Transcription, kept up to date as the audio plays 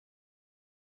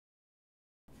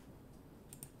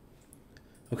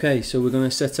Okay, so we're going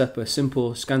to set up a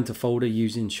simple scan to folder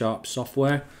using Sharp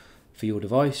software for your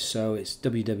device. So it's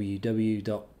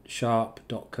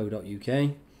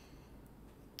www.sharp.co.uk.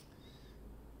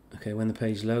 Okay, when the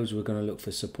page loads, we're going to look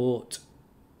for support.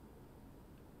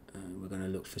 We're going to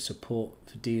look for support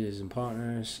for dealers and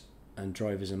partners and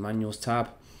drivers and manuals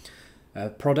tab.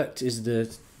 Product is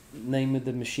the name of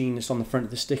the machine that's on the front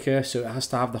of the sticker, so it has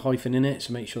to have the hyphen in it,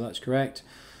 so make sure that's correct.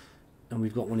 And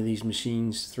we've got one of these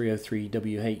machines,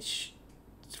 303WH,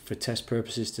 for test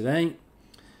purposes today.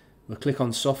 We'll click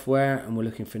on software and we're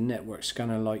looking for Network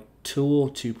Scanner Lite Tool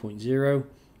 2.0.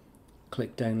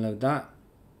 Click download that.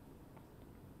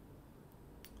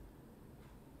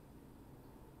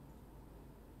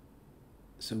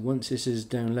 So once this is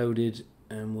downloaded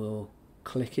and we'll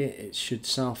click it, it should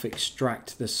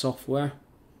self-extract the software.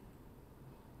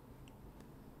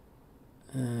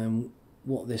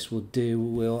 What this will do,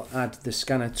 we'll add the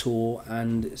scanner tool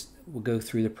and we'll go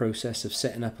through the process of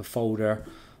setting up a folder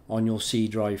on your C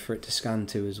drive for it to scan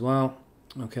to as well.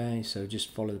 Okay, so just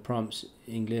follow the prompts,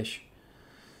 English.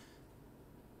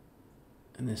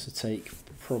 And this will take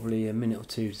probably a minute or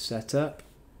two to set up.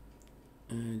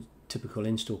 Typical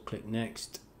install, click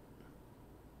next.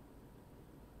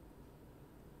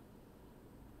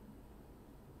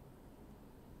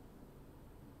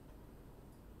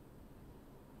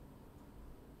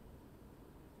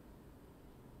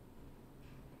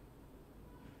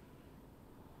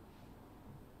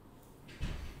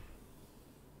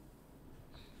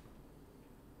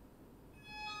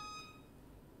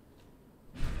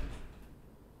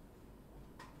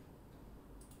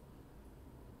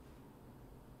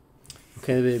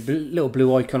 Okay, the little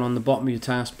blue icon on the bottom of your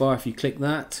taskbar, if you click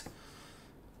that,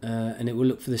 and it will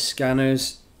look for the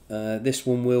scanners. This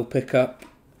one will pick up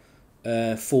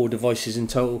 4 devices in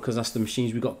total because that's the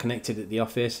machines we got connected at the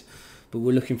office. But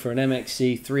we're looking for an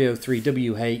MXC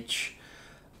 303WH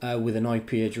with an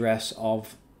IP address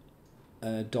of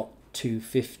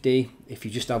 .250. If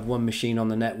you just have one machine on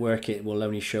the network, it will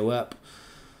only show up.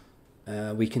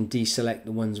 We can deselect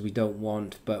the ones we don't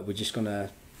want, but we're just going to,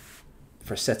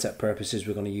 for setup purposes,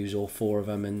 we're going to use all 4 of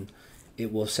them and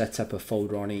it will set up a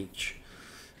folder on each.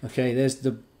 Okay, there's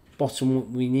the bottom what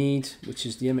we need, which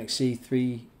is the MXC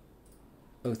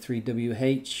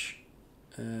 303WH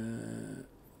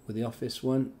with the office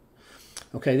one.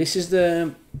 Okay, this is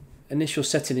the initial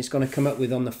setting it's going to come up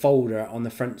with on the folder on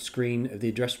the front screen of the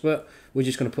address book. We're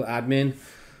just going to put admin,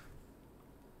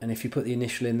 and if you put the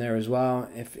initial in there as well,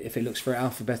 if it looks for it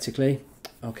alphabetically.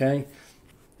 Okay,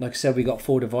 like I said, we got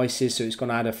 4 devices, so it's going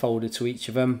to add a folder to each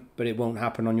of them, but it won't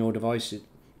happen on your device. It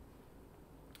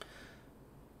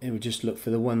will just look for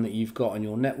the one that you've got on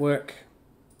your network.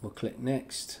 We'll click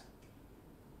next.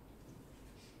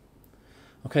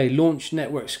 Okay, launch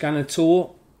network scanner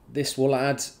tool. This will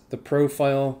add the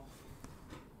profile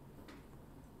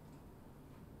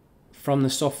from the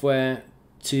software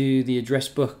to the address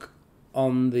book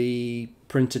on the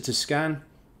printer to scan.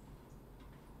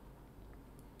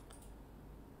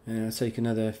 And it'll take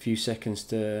another few seconds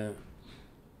to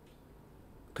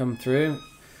come through.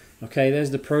 Okay, there's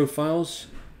the profiles.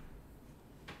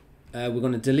 We're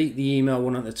going to delete the email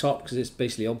one at the top because it's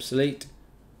basically obsolete.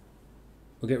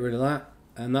 We'll get rid of that,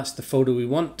 and that's the folder we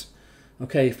want.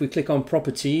 Okay, if we click on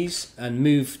properties and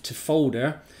move to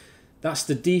folder, that's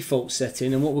the default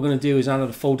setting, and what we're going to do is add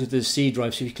a folder to the C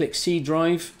drive. So if you click C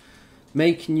drive,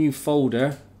 make new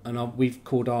folder, and we've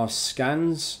called our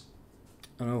scans.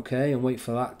 Okay, and wait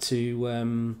for that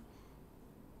to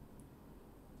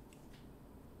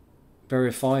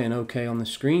verify and OK on the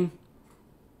screen.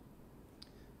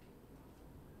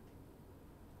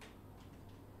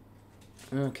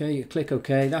 Okay, you click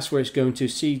OK. That's where it's going to.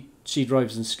 C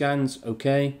drives and scans.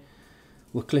 OK.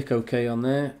 We'll click OK on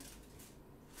there.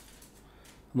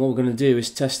 And what we're going to do is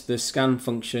test the scan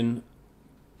function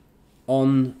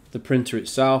on the printer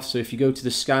itself. So if you go to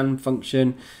the scan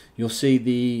function, you'll see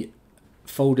the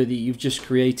folder that you've just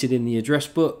created in the address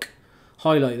book.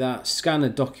 Highlight that, scan a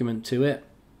document to it.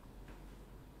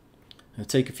 It'll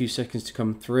take a few seconds to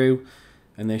come through,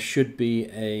 and there should be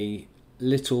a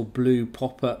little blue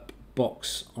pop-up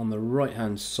box on the right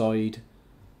hand side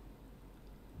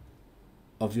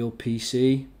of your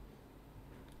PC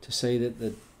to say that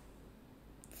the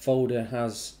folder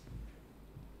has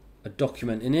a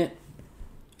document in it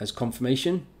as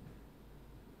confirmation.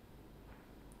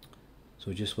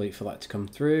 So just wait for that to come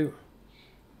through.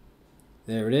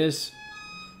 There it is.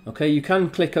 Okay, you can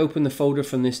click open the folder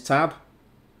from this tab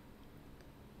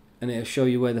and it'll show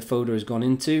you where the folder has gone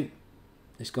into.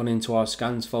 It's gone into our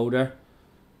scans folder.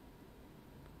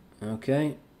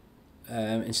 Okay,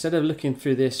 instead of looking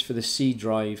through this for the C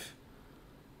drive,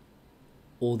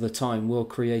 all the time will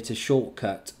create a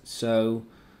shortcut. So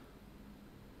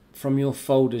from your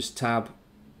folders tab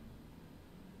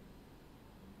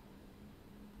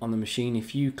on the machine,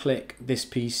 if you click this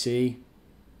PC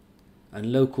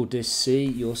and local disk C,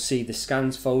 you'll see the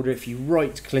scans folder. If you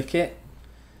right click it,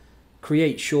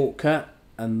 create shortcut,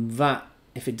 and that,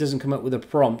 if it doesn't come up with a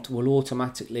prompt, will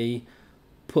automatically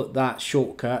put that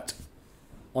shortcut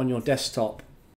on your desktop